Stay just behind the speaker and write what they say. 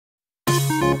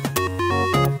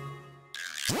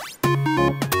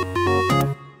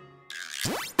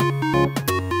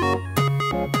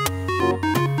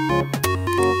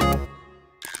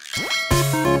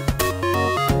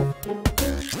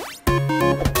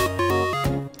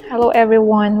Hello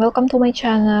everyone, welcome to my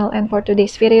channel, and for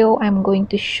today's video I'm going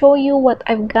to show you what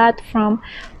I've got from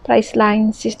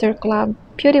Priceline Sister Club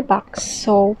Beauty Box.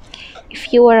 So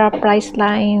if you are a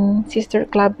Priceline Sister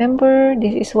Club member,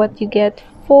 this is what you get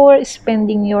for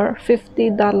spending your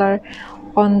 $50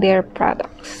 on their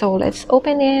products. So let's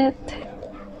open it.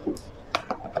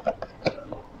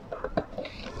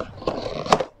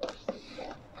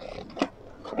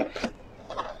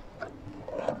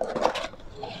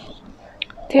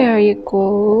 There you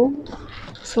go.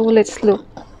 So let's look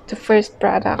the first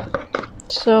product.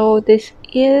 So this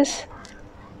is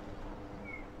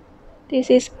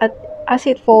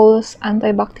Acid Falls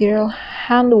antibacterial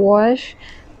hand wash.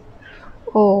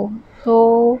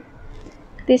 So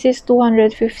this is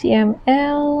 250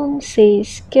 ml,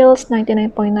 says kills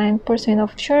 99.9%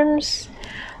 of germs,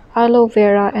 aloe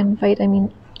vera and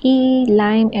vitamin E,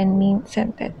 lime and mint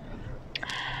scented.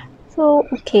 So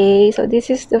so this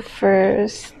is the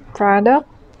first product.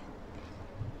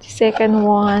 The second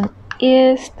one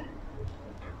is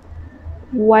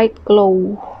White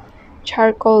Glow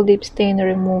charcoal deep stain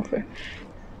remover.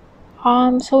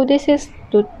 So this is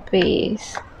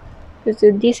toothpaste.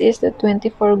 So this is the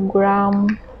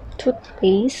 24-gram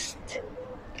toothpaste.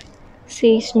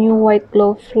 Says new White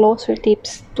Glow flosser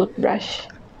tips toothbrush.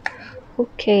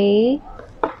 Okay,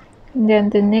 and then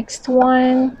the next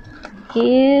one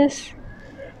is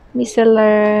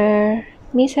micellar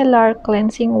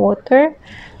cleansing water.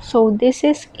 So this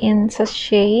is in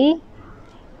sachet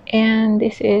and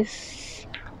this is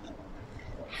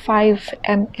 5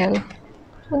 ml.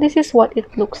 So this is what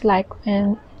it looks like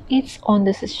when it's on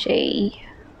the sachet.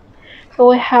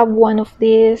 So I have one of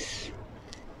these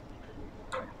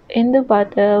in the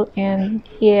bottle, and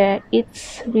yeah,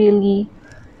 it's really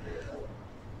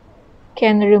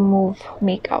can remove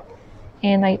makeup,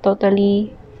 and I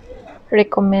totally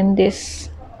recommend this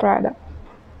product.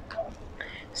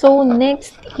 So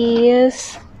next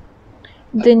is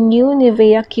the new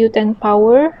Nivea Q10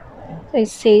 Power. It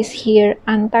says here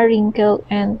anti-wrinkle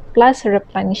and plus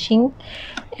replenishing.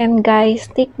 And guys,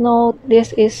 take note,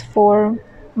 this is for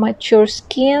mature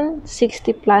skin,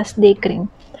 60 plus day cream.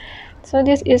 So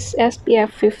this is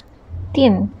SPF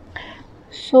 15.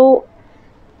 So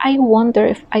I wonder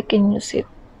if I can use it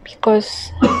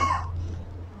because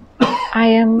I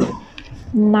am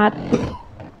not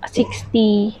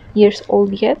 60 years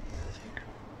old yet.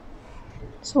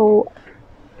 So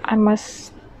I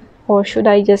must, or should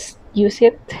I just use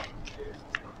it?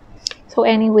 So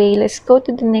anyway, let's go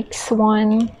to the next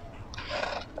one.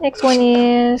 Next one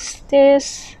is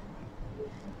this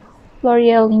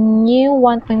L'Oreal new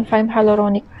 1.5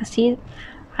 hyaluronic acid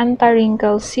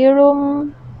anti-wrinkle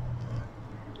serum.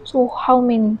 So how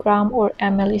many gram or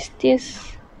ml is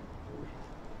this?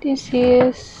 This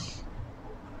is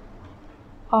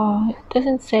it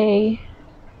doesn't say.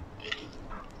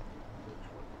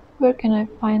 Where can I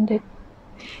find it?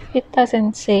 It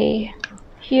doesn't say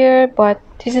here, but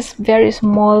this is very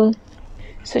small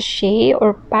sachet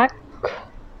or pack,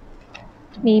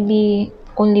 maybe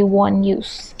only one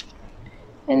use.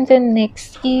 And then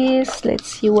next is,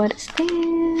 let's see what is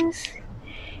this.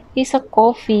 It's a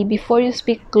coffee before you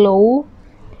speak glow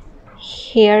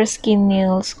hair skin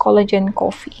nails collagen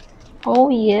coffee. Oh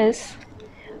yes,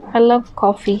 I love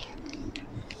coffee.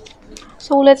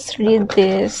 So let's read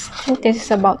this. I think this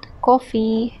is about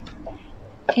coffee,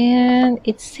 and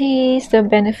it says the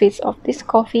benefits of this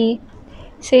coffee.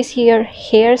 It says here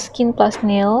hair skin plus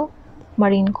nail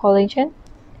marine collagen,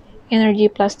 energy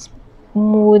plus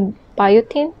mood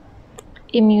biotin,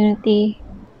 immunity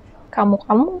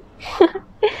kamu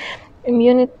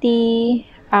immunity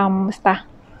basta,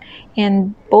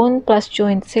 and bone plus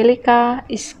joint silica,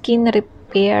 skin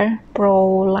repair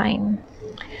pro line.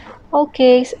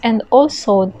 Okay, and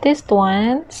also this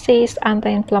one says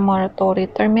anti-inflammatory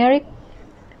turmeric.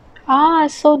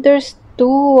 So there's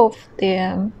two of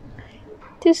them.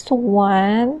 This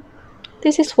one,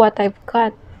 this is what I've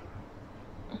got.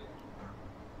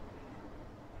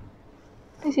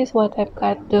 This is what I've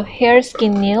got, the hair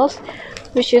skin nails,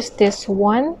 which is this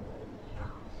one,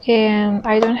 and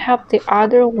I don't have the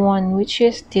other one, which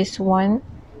is this one,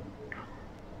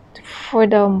 for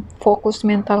the focused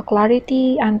mental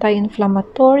clarity,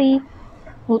 anti-inflammatory,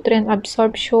 nutrient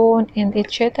absorption, and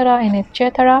etc. and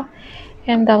etc.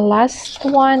 And the last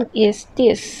one is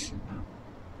this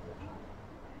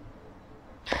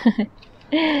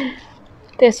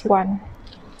this one.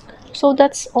 So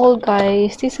that's all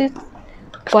guys. This is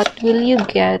what will you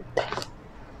get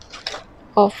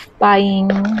of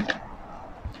buying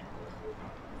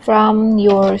from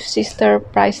your sister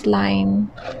Priceline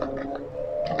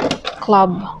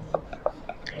Club.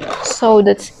 So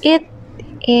that's it.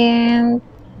 and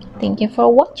thank you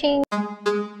for watching.